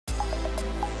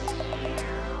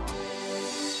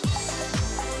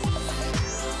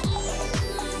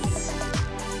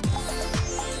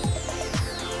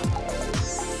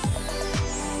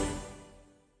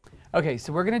Okay,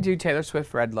 so we're going to do Taylor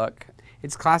Swift Red Look.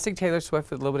 It's classic Taylor Swift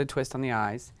with a little bit of twist on the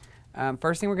eyes.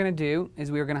 First thing we're going to do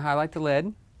is we're going to highlight the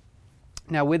lid.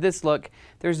 Now with this look,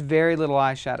 there's very little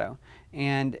eyeshadow.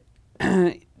 And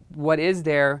what is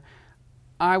there,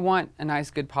 I want a nice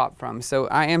good pop from. So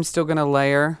I am still going to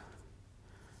layer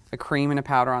a cream and a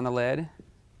powder on the lid.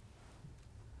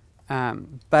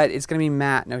 But it's going to be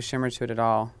matte, no shimmer to it at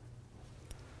all.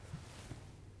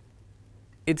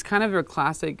 It's kind of a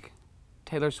classic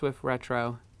Taylor Swift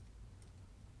retro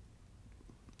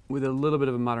with a little bit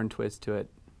of a modern twist to it.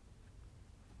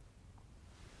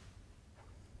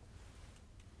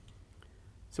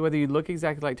 So whether you look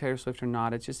exactly like Taylor Swift or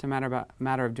not, it's just a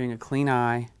matter of doing a clean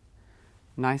eye,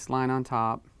 nice line on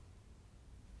top,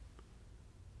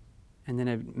 and then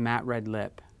a matte red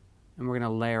lip. And we're going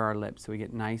to layer our lips so we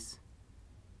get nice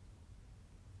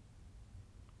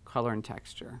color and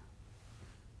texture.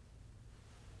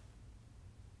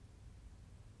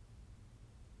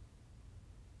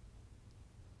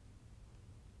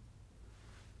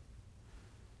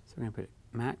 So we're going to put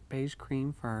matte beige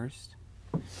cream first.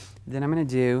 Then I'm going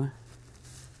to do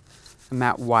a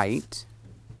matte white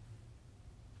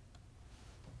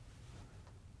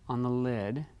on the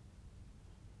lid.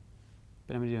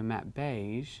 But I'm going to do a matte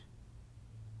beige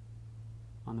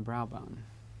on the brow bone,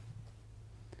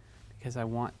 because I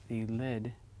want the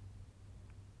lid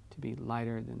to be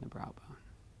lighter than the brow bone.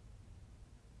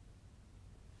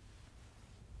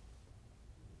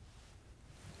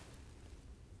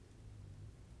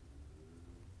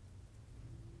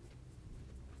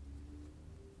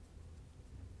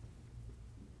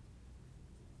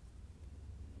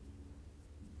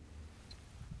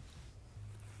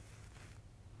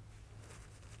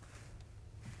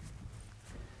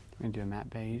 I'm going to do a matte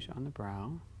beige on the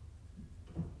brow.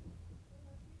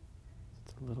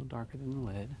 It's a little darker than the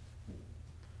lid.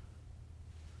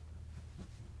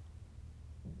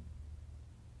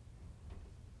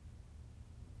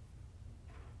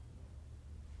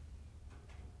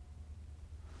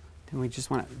 Then we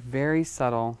just want a very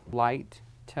subtle light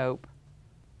taupe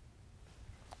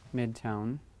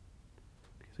mid-tone,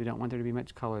 because we don't want there to be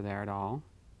much color there at all.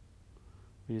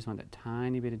 We just want that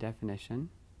tiny bit of definition.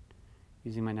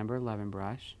 Using my number 11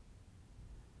 brush,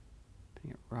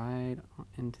 putting it right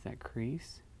into that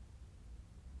crease.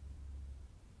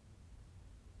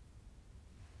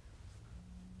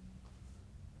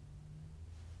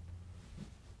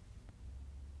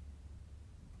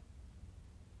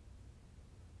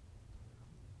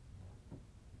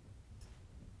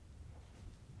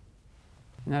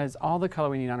 And that is all the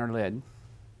color we need on our lid.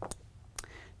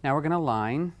 Now we're going to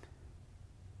line.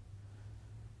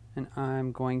 And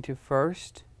I'm going to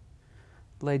first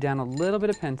lay down a little bit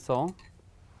of pencil.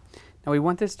 Now we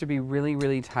want this to be really,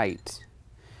 really tight.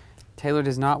 Taylor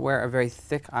does not wear a very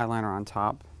thick eyeliner on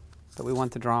top, but we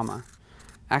want the drama.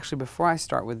 Actually, before I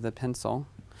start with the pencil,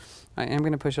 I am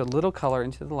going to push a little color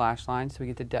into the lash line so we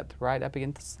get the depth right up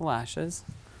against the lashes.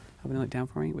 I'm going to look down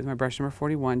for me with my brush number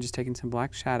 41, just taking some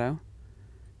black shadow,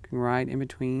 going right in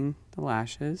between the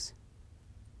lashes.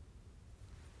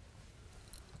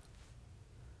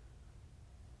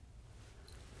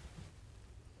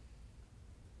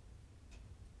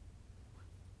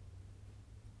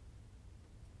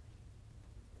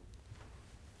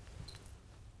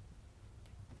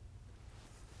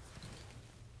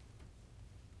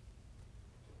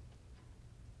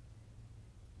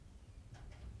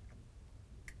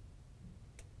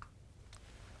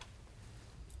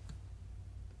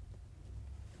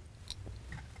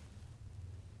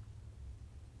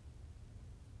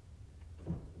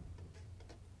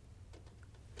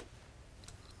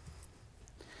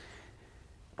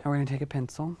 Now we're going to take a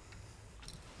pencil,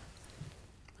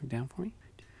 look down for me,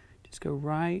 just go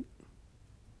right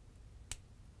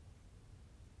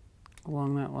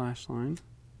along that lash line.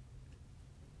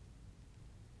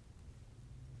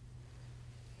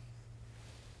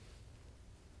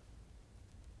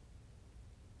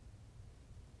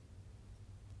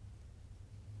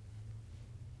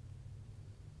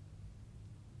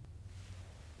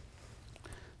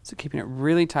 So keeping it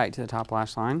really tight to the top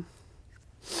lash line.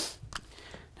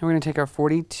 Now we're going to take our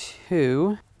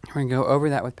 42, we're going to go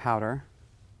over that with powder.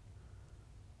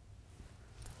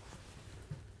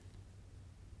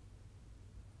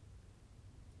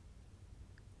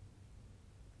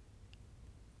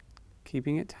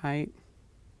 Keeping it tight,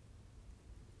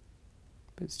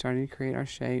 but starting to create our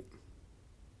shape,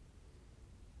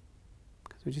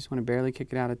 because we just want to barely kick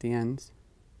it out at the ends.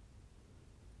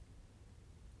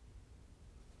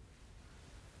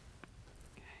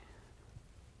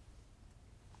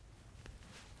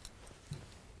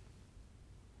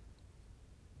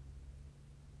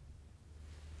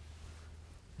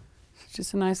 It's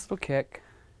just a nice little kick.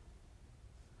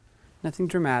 Nothing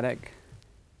dramatic.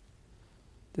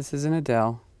 This isn't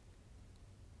Adele.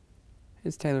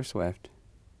 It's Taylor Swift.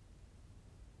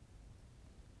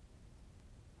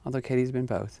 Although Katie's been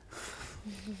both.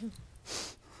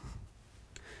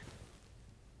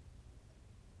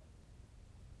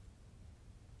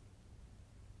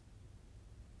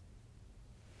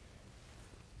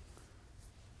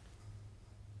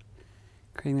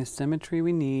 Creating the symmetry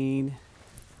we need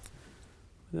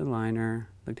with the liner.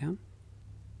 Look down.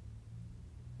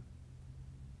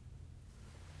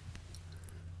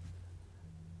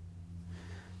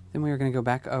 Then we are going to go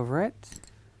back over it.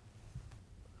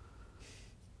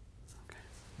 Okay.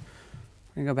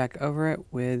 We're going to go back over it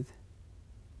with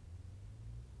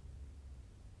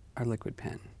our liquid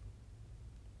pen.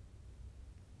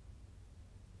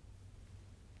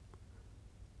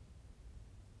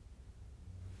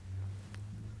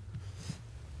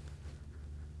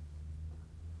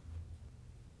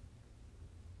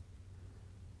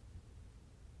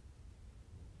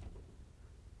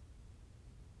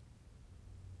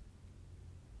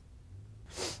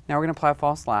 Now we're going to apply a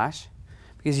false lash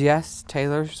because yes,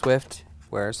 Taylor Swift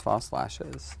wears false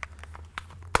lashes.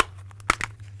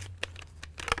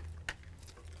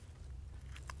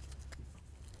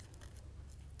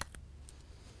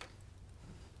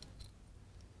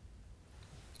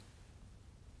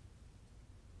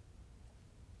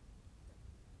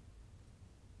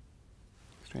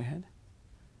 Straight ahead.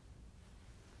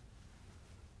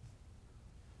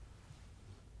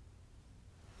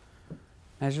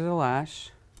 Measure the lash.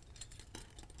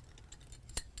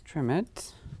 Trim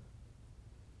it.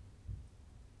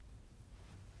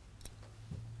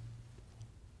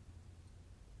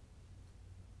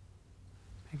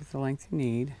 Make it the length you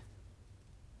need.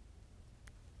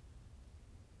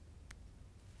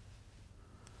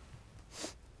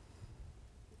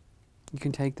 You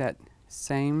can take that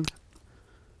same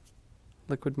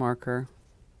liquid marker,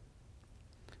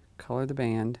 color the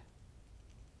band.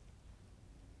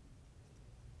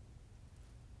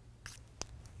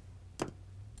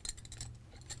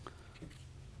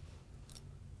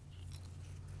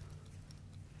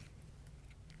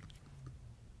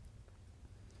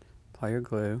 Apply your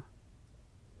glue.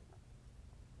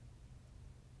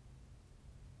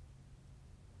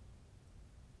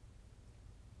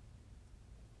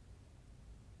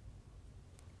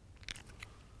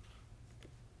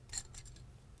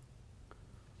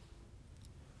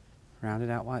 Round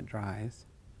it out while it dries.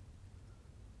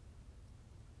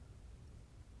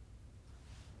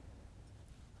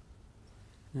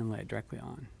 And then lay it directly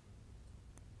on.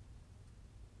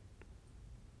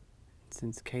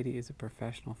 Since Katie is a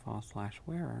professional false lash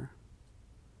wearer,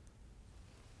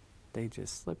 they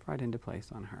just slip right into place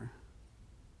on her.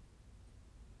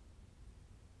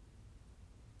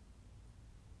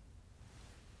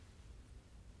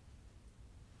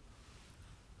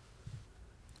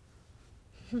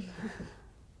 I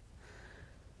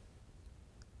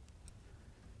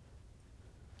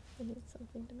need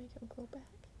something to make him glow back.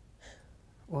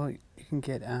 Well, you can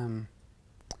get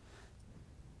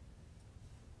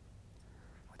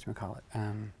whatchamacallit?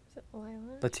 Is it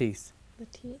Lila? Latisse.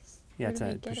 Latisse? Yeah, Where it's do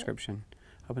we a get prescription.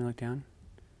 Open and look down.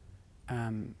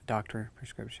 Doctor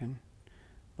prescription.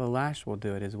 Well, Lash will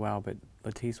do it as well, but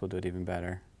Latisse will do it even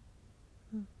better.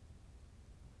 Hmm.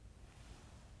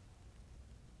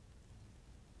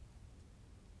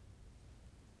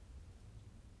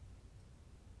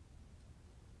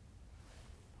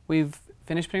 We've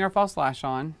finished putting our false lash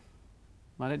on.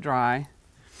 Let it dry.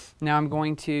 Now I'm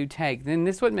going to take, then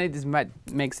this what makes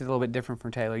it a little bit different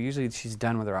from Taylor. Usually she's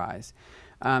done with her eyes.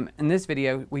 In this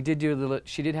video, we did do a little,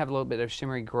 she did have a little bit of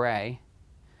shimmery gray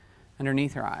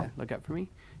underneath her eye. Look up for me.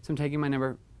 So I'm taking my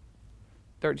number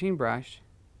 13 brush,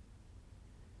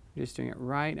 just doing it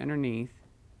right underneath,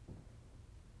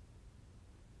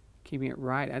 keeping it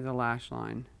right at the lash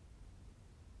line.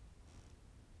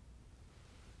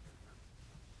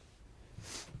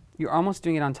 You're almost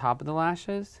doing it on top of the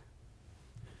lashes,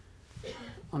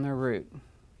 on their root,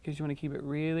 because you want to keep it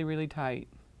really, really tight.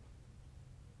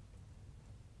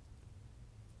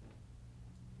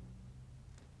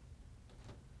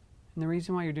 And the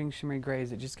reason why you're doing shimmery gray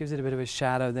is it just gives it a bit of a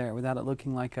shadow there without it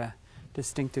looking like a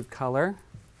distinctive color.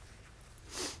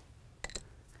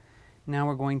 Now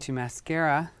we're going to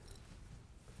mascara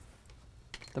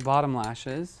the bottom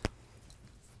lashes.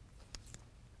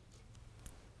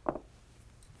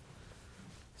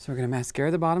 So we're going to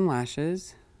mascara the bottom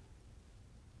lashes.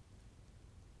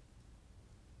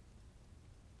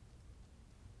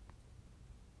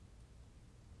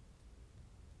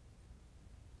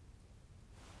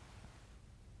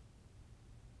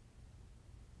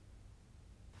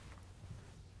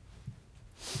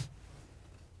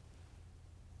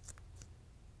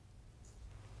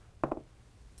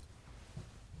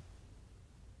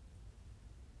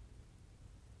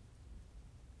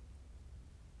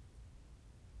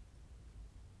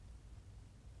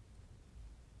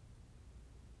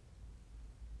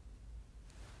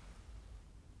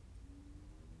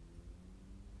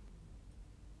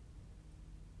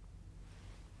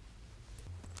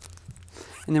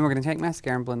 And then we're going to take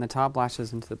mascara and blend the top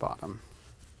lashes into the bottom.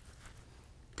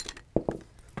 Look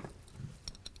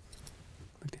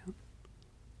down.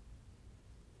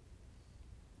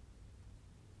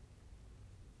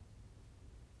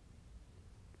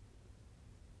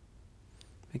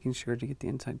 Making sure to get the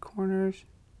inside corners.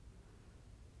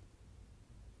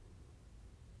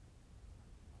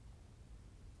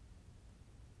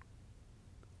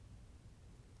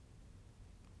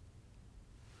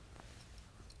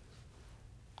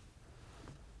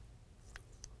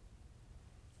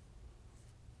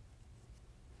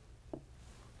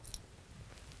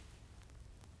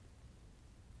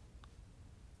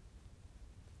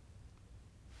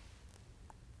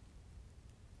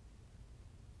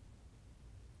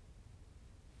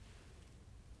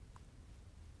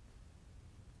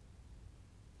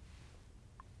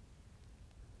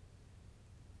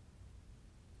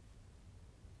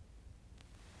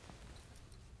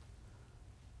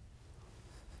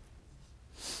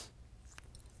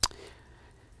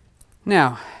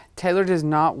 Now, Taylor does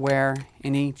not wear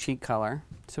any cheek color,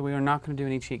 so we are not going to do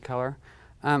any cheek color.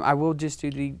 I will just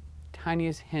do the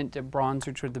tiniest hint of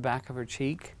bronzer toward the back of her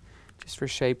cheek, just for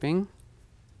shaping.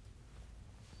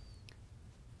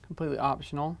 Completely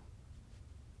optional.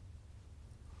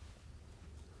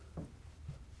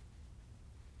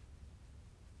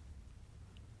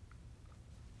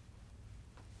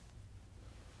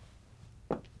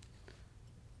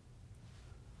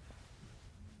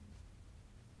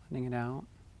 Blending it out.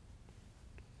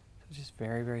 So it's just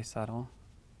very, very subtle.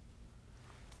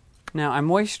 Now, I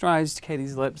moisturized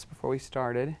Katie's lips before we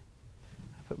started.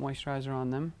 I put moisturizer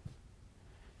on them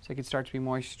so it could start to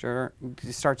be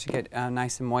start to get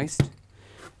nice and moist.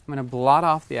 I'm going to blot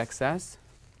off the excess.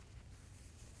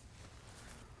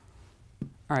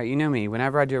 All right, you know me.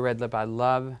 Whenever I do a red lip, I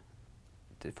love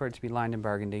for it to be lined in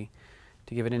burgundy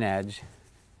to give it an edge.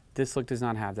 This look does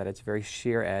not have that. It's a very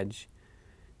sheer edge.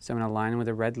 So I'm going to line it with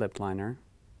a red lip liner.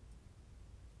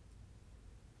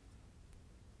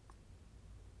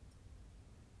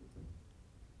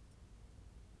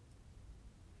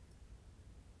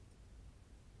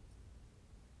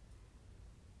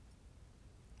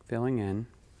 Filling in.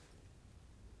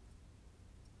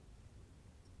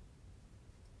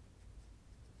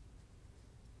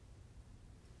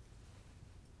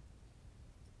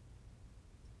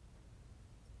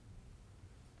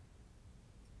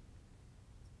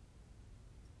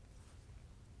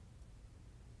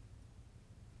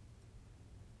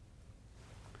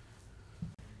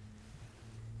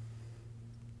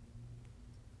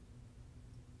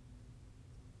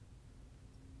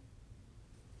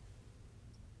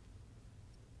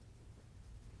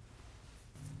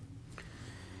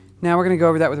 Now we're going to go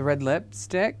over that with a red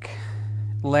lipstick,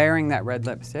 layering that red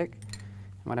lipstick.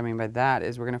 And what I mean by that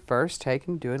is we're going to first take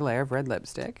and do a layer of red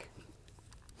lipstick.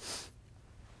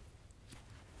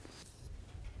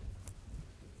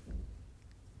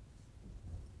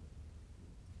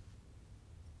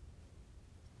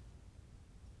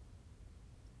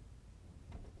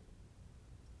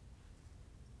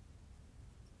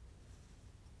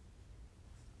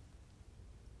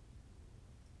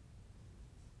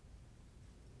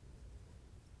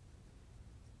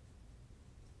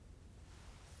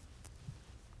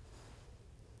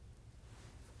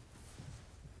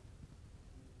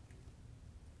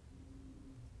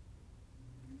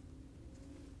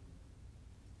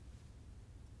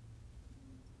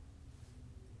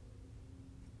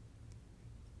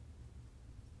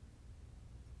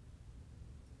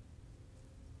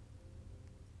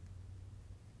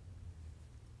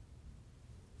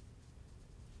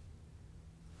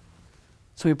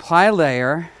 So we apply a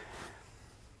layer,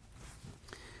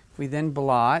 we then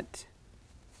blot,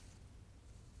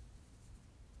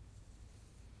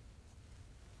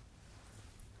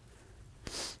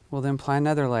 we'll then apply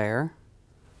another layer.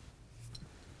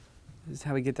 This is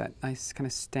how we get that nice kind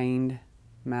of stained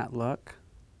matte look.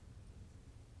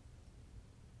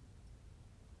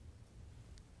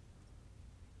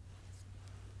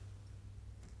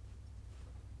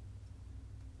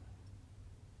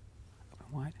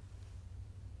 Wide.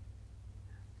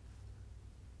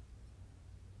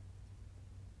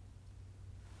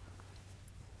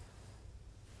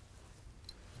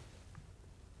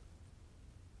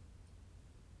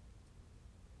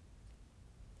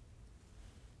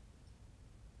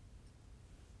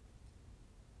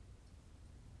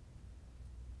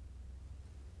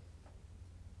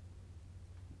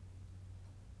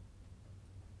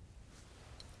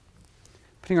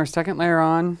 Putting our second layer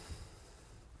on.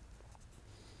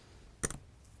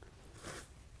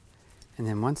 And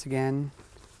then once again,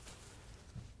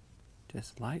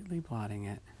 just lightly blotting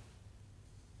it.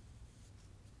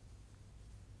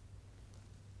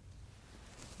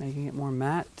 Making it more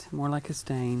matte, more like a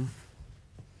stain.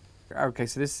 Okay,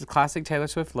 so this is a classic Taylor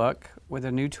Swift look with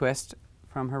a new twist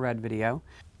from her red video.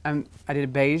 I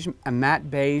did a matte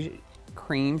beige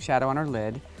cream shadow on her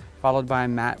lid, followed by a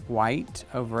matte white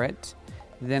over it.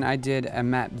 Then I did a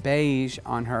matte beige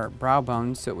on her brow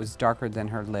bone, so it was darker than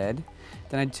her lid.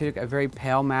 Then I took a very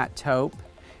pale matte taupe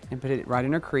and put it right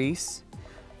in her crease.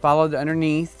 Followed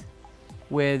underneath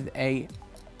with a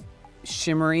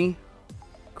shimmery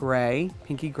gray,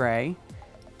 pinky gray.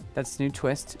 That's the new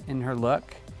twist in her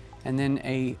look. And then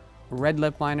a red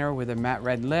lip liner with a matte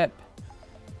red lip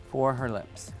for her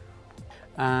lips.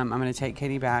 I'm gonna take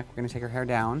Katie back. We're gonna take her hair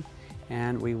down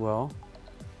and we will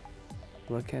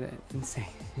look at it and see.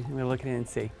 We'll look at it and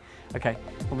see. Okay,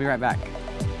 we'll be right back.